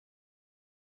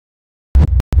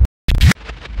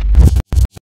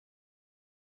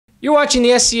You're watching the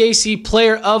SCAC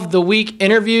Player of the Week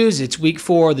interviews. It's week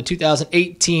 4 of the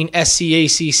 2018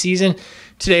 SCAC season.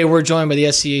 Today we're joined by the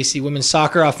SCAC Women's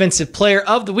Soccer Offensive Player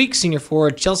of the Week, senior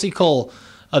forward Chelsea Cole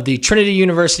of the Trinity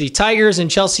University Tigers.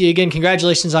 And Chelsea, again,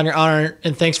 congratulations on your honor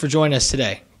and thanks for joining us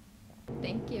today.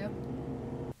 Thank you.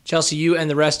 Chelsea, you and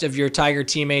the rest of your Tiger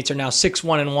teammates are now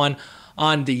 6-1-1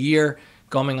 on the year,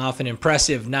 coming off an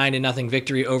impressive 9-0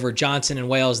 victory over Johnson and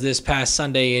Wales this past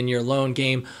Sunday in your lone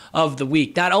game of the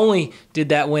week. Not only did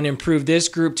that win improve this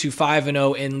group to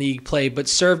 5-0 in league play, but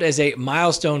served as a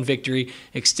milestone victory,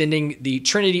 extending the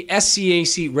Trinity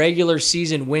SCAC regular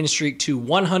season win streak to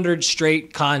 100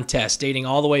 straight contests, dating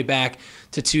all the way back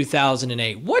to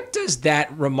 2008. What does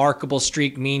that remarkable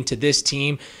streak mean to this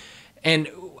team? And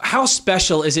how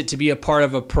special is it to be a part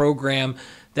of a program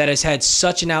that has had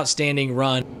such an outstanding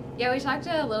run? Yeah, we talked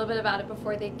a little bit about it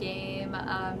before the game,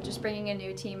 just bringing a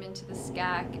new team into the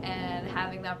SCAC and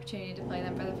having the opportunity to play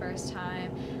them for the first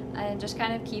time, and just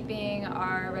kind of keeping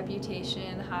our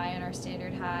reputation high and our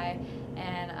standard high.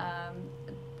 And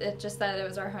it just that it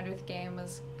was our 100th game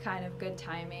was kind of good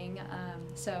timing.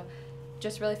 So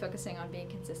just really focusing on being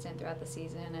consistent throughout the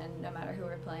season and no matter who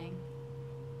we're playing.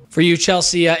 For you,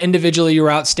 Chelsea, individually you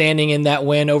were outstanding in that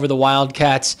win over the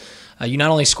Wildcats. You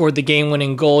not only scored the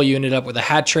game-winning goal, you ended up with a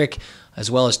hat trick, as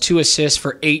well as 2 assists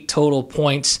for 8 total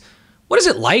points. What is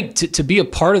it like to be a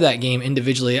part of that game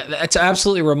individually? That's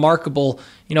absolutely remarkable.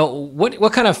 You know,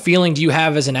 what kind of feeling do you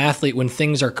have as an athlete when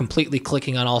things are completely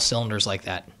clicking on all cylinders like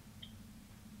that?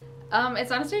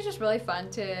 It's honestly just really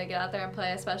fun to get out there and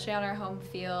play, especially on our home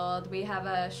field. We have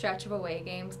a stretch of away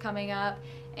games coming up,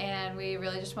 and we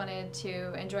really just wanted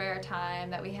to enjoy our time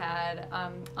that we had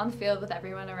on the field with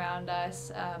everyone around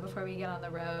us before we get on the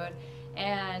road.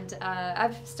 And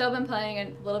I've still been playing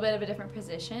a little bit of a different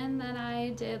position than I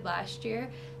did last year,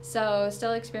 so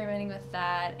still experimenting with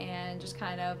that and just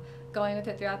kind of going with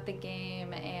it throughout the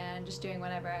game and just doing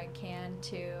whatever I can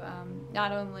to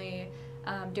not only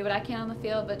do what I can on the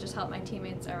field, but just help my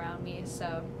teammates around me.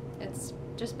 So it's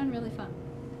just been really fun.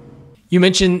 You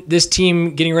mentioned this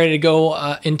team getting ready to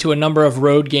go into a number of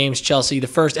road games, Chelsea. The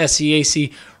first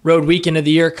SCAC road weekend of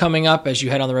the year coming up as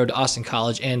you head on the road to Austin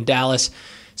College and Dallas.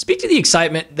 Speak to the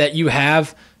excitement that you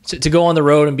have to go on the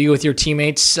road and be with your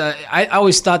teammates. I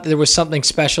always thought that there was something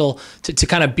special to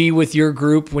kind of be with your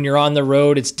group when you're on the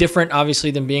road. It's different,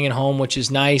 obviously, than being at home, which is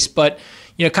nice, but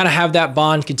you know, kind of have that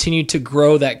bond, continue to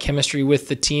grow that chemistry with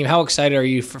the team. How excited are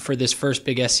you for this first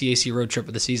big SCAC road trip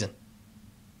of the season?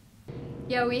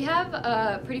 Yeah, we have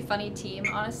a pretty funny team,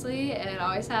 honestly, and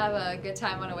always have a good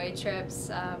time on away trips.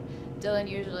 Dylan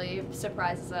usually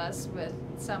surprises us with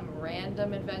some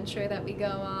random adventure that we go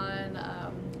on.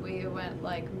 We went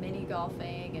like mini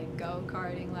golfing and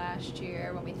go-karting last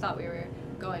year when we thought we were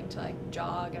going to like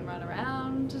jog and run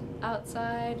around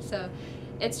outside. So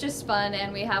it's just fun,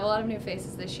 and we have a lot of new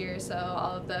faces this year, so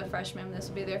all of the freshmen, this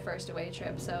will be their first away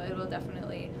trip, so it will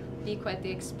definitely be quite the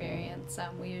experience.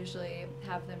 We usually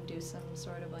have them do some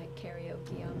sort of like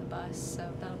karaoke on the bus, so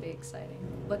that'll be exciting.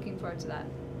 Looking forward to that.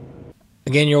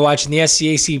 Again, you're watching the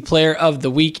SCAC Player of the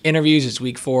Week interviews. It's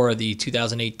week 4 of the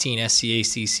 2018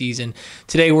 SCAC season.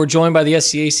 Today, we're joined by the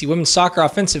SCAC Women's Soccer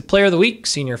Offensive Player of the Week,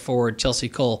 senior forward Chelsea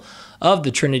Cole of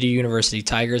the Trinity University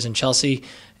Tigers. And Chelsea,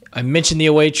 I mentioned the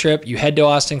away trip. You head to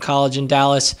Austin College in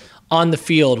Dallas. On the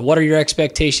field, what are your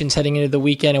expectations heading into the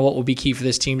weekend, and what will be key for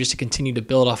this team just to continue to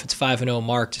build off its 5-0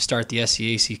 mark to start the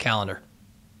SCAC calendar?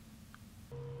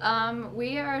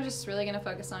 We are just really going to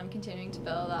focus on continuing to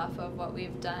build off of what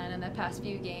we've done in the past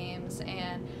few games,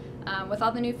 and with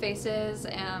all the new faces,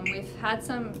 we've had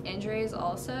some injuries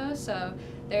also, so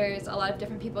there's a lot of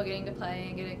different people getting to play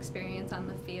and get experience on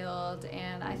the field,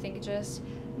 and I think just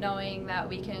knowing that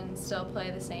we can still play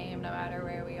the same no matter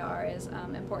where we are is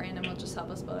important, and will just help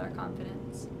us build our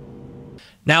confidence.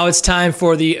 Now it's time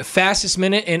for the fastest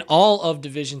minute in all of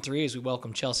Division III as we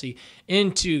welcome Chelsea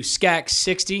into SCAC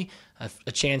 60,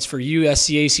 a chance for you,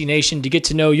 SCAC Nation, to get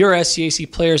to know your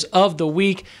SCAC Players of the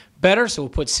Week better. So we'll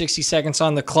put 60 seconds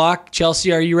on the clock.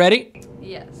 Chelsea, are you ready?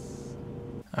 Yes.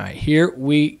 All right, here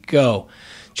we go.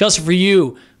 Chelsea, for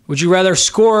you, would you rather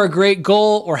score a great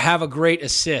goal or have a great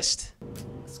assist?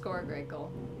 Score a great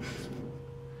goal.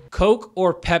 Coke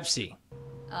or Pepsi?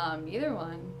 Either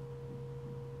one.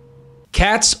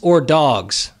 Cats or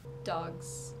dogs?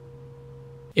 Dogs.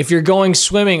 If you're going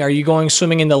swimming, are you going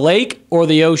swimming in the lake or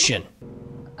the ocean?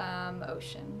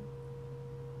 Ocean.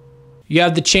 You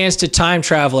have the chance to time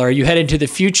travel. Are you headed to the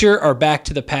future or back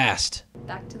to the past?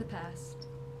 Back to the past.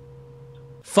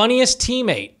 Funniest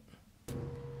teammate?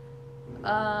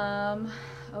 Oh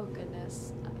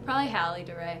goodness. Probably Hallie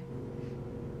DeRay.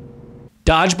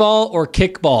 Dodgeball or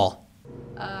kickball?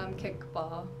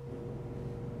 Kickball.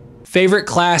 Favorite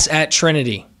class at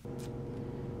Trinity?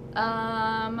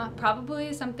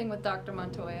 Probably something with Dr.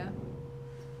 Montoya.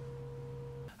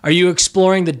 Are you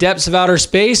exploring the depths of outer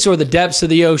space or the depths of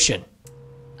the ocean?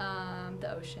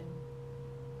 The ocean.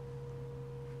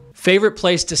 Favorite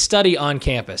place to study on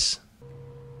campus?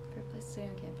 Favorite place to stay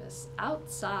on campus?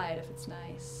 Outside, if it's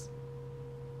nice.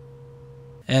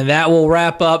 And that will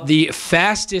wrap up the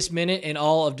fastest minute in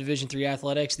all of Division III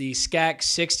athletics, the SCAC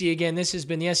 60. Again, this has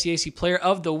been the SCAC Player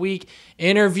of the Week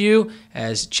interview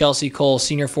as Chelsea Cole,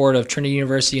 senior forward of Trinity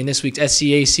University, and this week's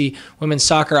SCAC Women's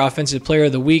Soccer Offensive Player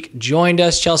of the Week joined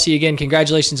us. Chelsea, again,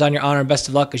 congratulations on your honor and best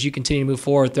of luck as you continue to move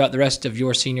forward throughout the rest of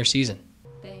your senior season.